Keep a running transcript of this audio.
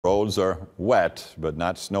Roads are wet, but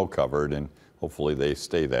not snow covered, and hopefully they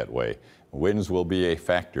stay that way. Winds will be a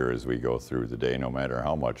factor as we go through the day, no matter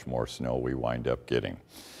how much more snow we wind up getting.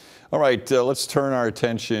 All right, let's turn our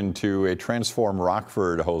attention to a Transform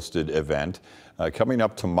Rockford hosted event coming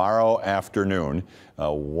up tomorrow afternoon.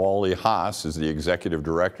 Wally Haas is the executive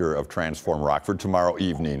director of Transform Rockford, tomorrow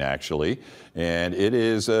evening actually, and it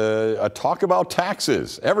is a talk about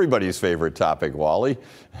taxes, everybody's favorite topic. Wally,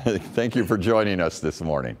 thank you for joining us this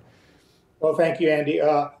morning. Well, thank you, Andy.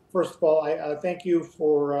 First of all, I thank you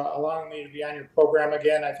for allowing me to be on your program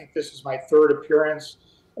again. I think this is my third appearance,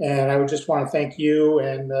 and I would just want to thank you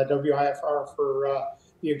and WIFR for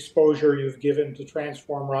the exposure you've given to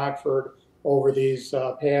Transform Rockford over these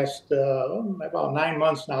past about 9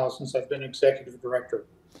 months now since I've been executive director.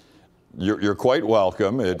 You're quite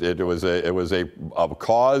welcome. It was a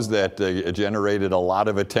cause that generated a lot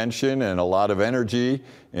of attention and a lot of energy,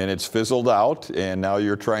 and it's fizzled out, and now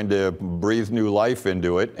you're trying to breathe new life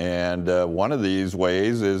into it. And one of these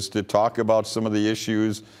ways is to talk about some of the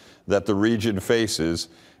issues that the region faces.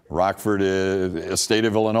 Rockford, a state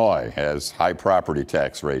of Illinois, has high property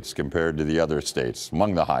tax rates compared to the other states,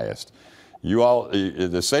 among the highest.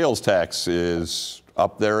 The sales tax is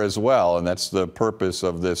up there as well, and that's the purpose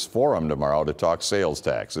of this forum tomorrow, to talk sales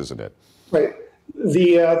tax, isn't it? Right.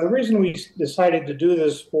 The reason we decided to do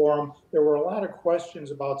this forum, there were a lot of questions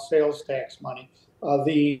about sales tax money.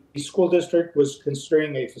 The school district was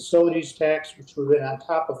considering a facilities tax, which would have been on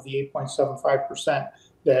top of the 8.75%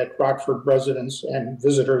 that Rockford residents and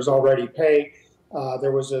visitors already pay.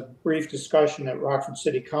 There was a brief discussion at Rockford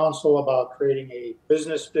City Council about creating a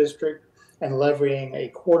business district and levying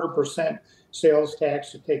a 0.25% sales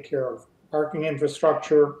tax to take care of parking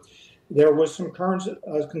infrastructure. There was some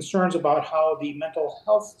concerns about how the mental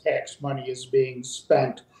health tax money is being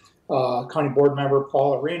spent. County Board Member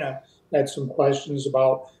Paul Arena had some questions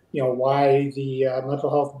about, why the Mental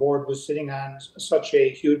Health Board was sitting on such a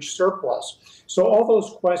huge surplus. So all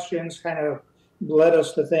those questions kind of led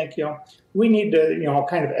us to think, we need to,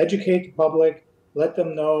 kind of educate the public, let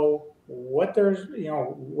them know what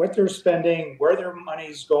they're spending, where their money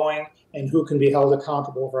is going, and who can be held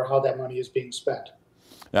accountable for how that money is being spent.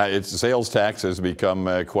 Sales tax has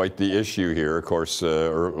become quite the issue here. Of course,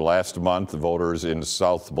 last month, voters in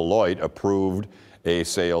South Beloit approved a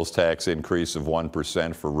sales tax increase of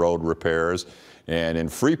 1% for road repairs. And in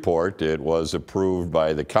Freeport, it was approved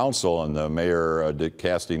by the council and the mayor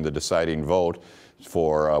casting the deciding vote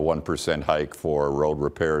for a 1% hike for road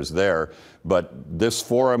repairs there. But this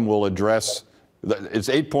forum will address, it's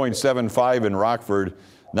 8.75 in Rockford,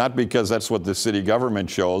 not because that's what the city government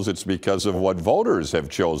chose, it's because of what voters have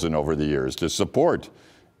chosen over the years to support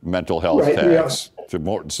mental health tax,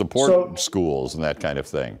 to support schools and that kind of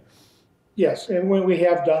thing. Yes, and when we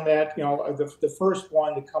have done that, the first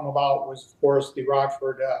one to come about was, of course, the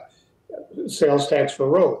Rockford sales tax for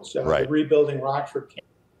roads, the Rebuilding Rockford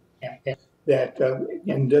campaign.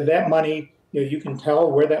 And that money, you can tell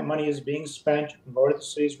where that money is being spent. You can go to the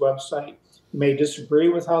city's website. You may disagree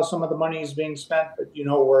with how some of the money is being spent, but you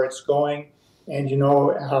know where it's going, and you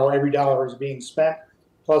know how every dollar is being spent.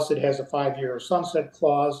 Plus, it has a 5-year sunset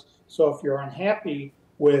clause. So if you're unhappy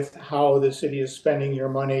with how the city is spending your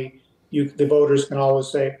money, the voters can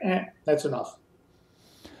always say, that's enough.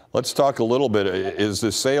 Let's talk a little bit. Is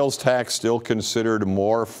the sales tax still considered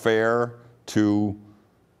more fair to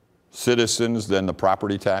citizens than the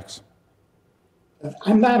property tax?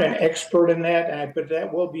 I'm not an expert in that, but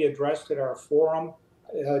that will be addressed at our forum.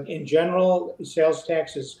 In general, sales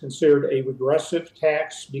tax is considered a regressive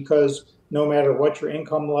tax because no matter what your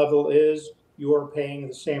income level is, you are paying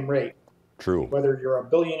the same rate. True. Whether you're a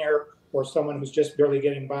billionaire or someone who's just barely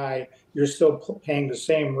getting by, you're still paying the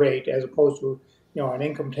same rate, as opposed to an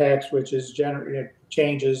income tax, which is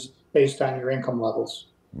changes based on your income levels.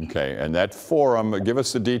 Okay, and that forum, give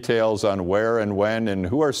us the details on where and when, and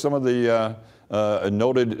who are some of the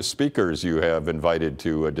noted speakers you have invited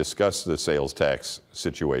to discuss the sales tax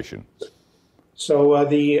situation. So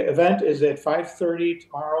the event is at 5:30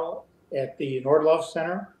 tomorrow at the Nordlof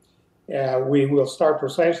Center. We will start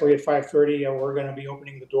precisely at 5:30, and we're going to be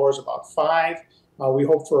opening the doors about 5. We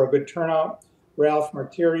hope for a good turnout. Ralph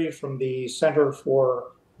Martiri from the Center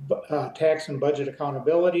for Tax and Budget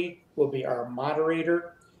Accountability will be our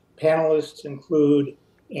moderator. Panelists include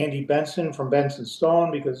Andy Benson from Benson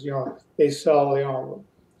Stone, because they sell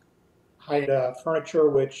high furniture,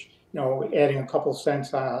 which adding a couple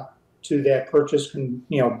cents to that purchase can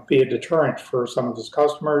be a deterrent for some of his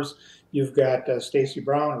customers. You've got Stacy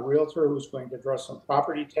Brown, a realtor, who's going to address some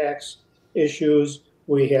property tax issues.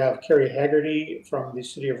 We have Carrie Haggerty from the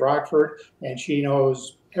city of Rockford, and she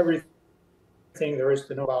knows everything everything there is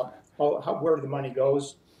to know about where the money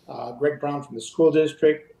goes. Greg Brown from the school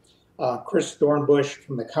district, Chris Dornbush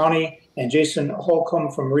from the county, and Jason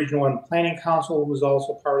Holcomb from Regional 1 Planning Council, who's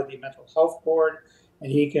also part of the Mental Health Board.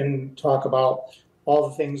 And he can talk about all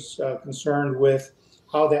the things concerned with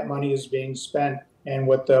how that money is being spent and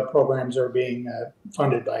what the programs are being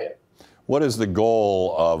funded by it. What is the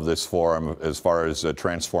goal of this forum as far as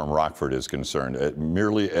Transform Rockford is concerned?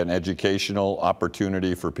 Merely an educational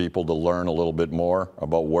opportunity for people to learn a little bit more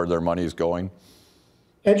about where their money is going?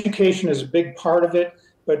 Education is a big part of it,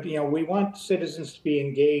 but we want citizens to be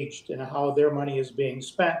engaged in how their money is being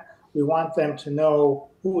spent. We want them to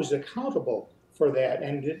know who is accountable for that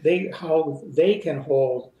and how they can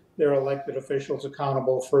hold their elected officials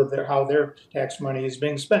accountable for how their tax money is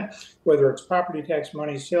being spent, whether it's property tax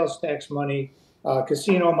money, sales tax money,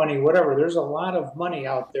 casino money, whatever. There's a lot of money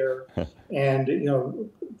out there,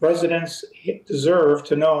 and residents deserve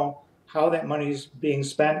to know how that money is being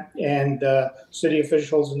spent, and city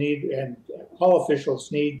officials and all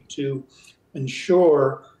officials need to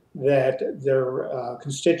ensure that their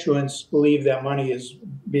constituents believe that money is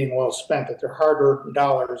being well spent, that their hard-earned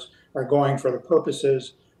dollars are going for the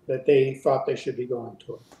purposes that they thought they should be going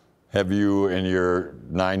to. Have you, in your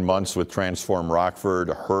 9 months with Transform Rockford,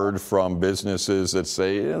 heard from businesses that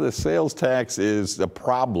say the sales tax is a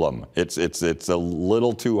problem? It's a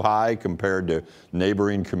little too high compared to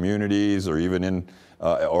neighboring communities, or even in,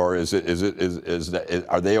 or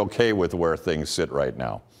are they okay with where things sit right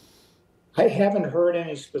now? I haven't heard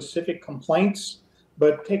any specific complaints,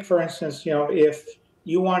 but take for instance, if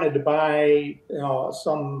you wanted to buy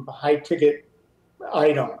some high-ticket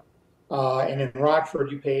item, and in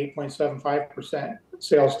Rockford you pay 8.75%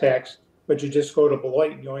 sales tax, but you just go to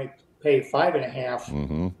Beloit and you only pay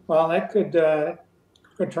 5.5%. Well, that could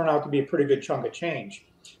turn out to be a pretty good chunk of change.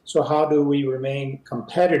 So how do we remain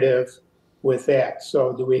competitive with that?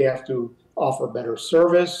 So do we have to offer better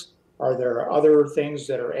service? Are there other things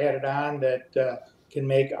that are added on that can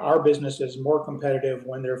make our businesses more competitive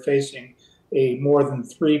when they're facing a more than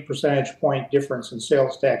 3 percentage point difference in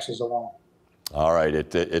sales taxes alone? All right,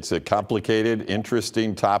 it's a complicated,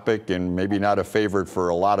 interesting topic, and maybe not a favorite for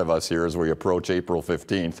a lot of us here as we approach April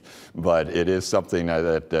 15th, but it is something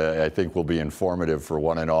that I think will be informative for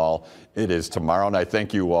one and all. It is tomorrow night.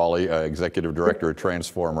 Thank you, Wally, Executive Director at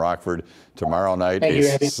Transform Rockford. Tomorrow night,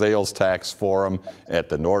 a sales tax forum at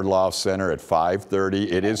the Nordloff Center at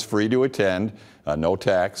 5:30. It is free to attend, no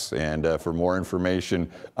tax, and for more information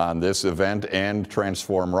on this event and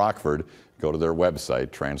Transform Rockford, go to their website,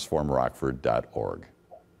 transformrockford.org.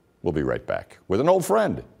 We'll be right back with an old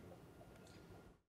friend.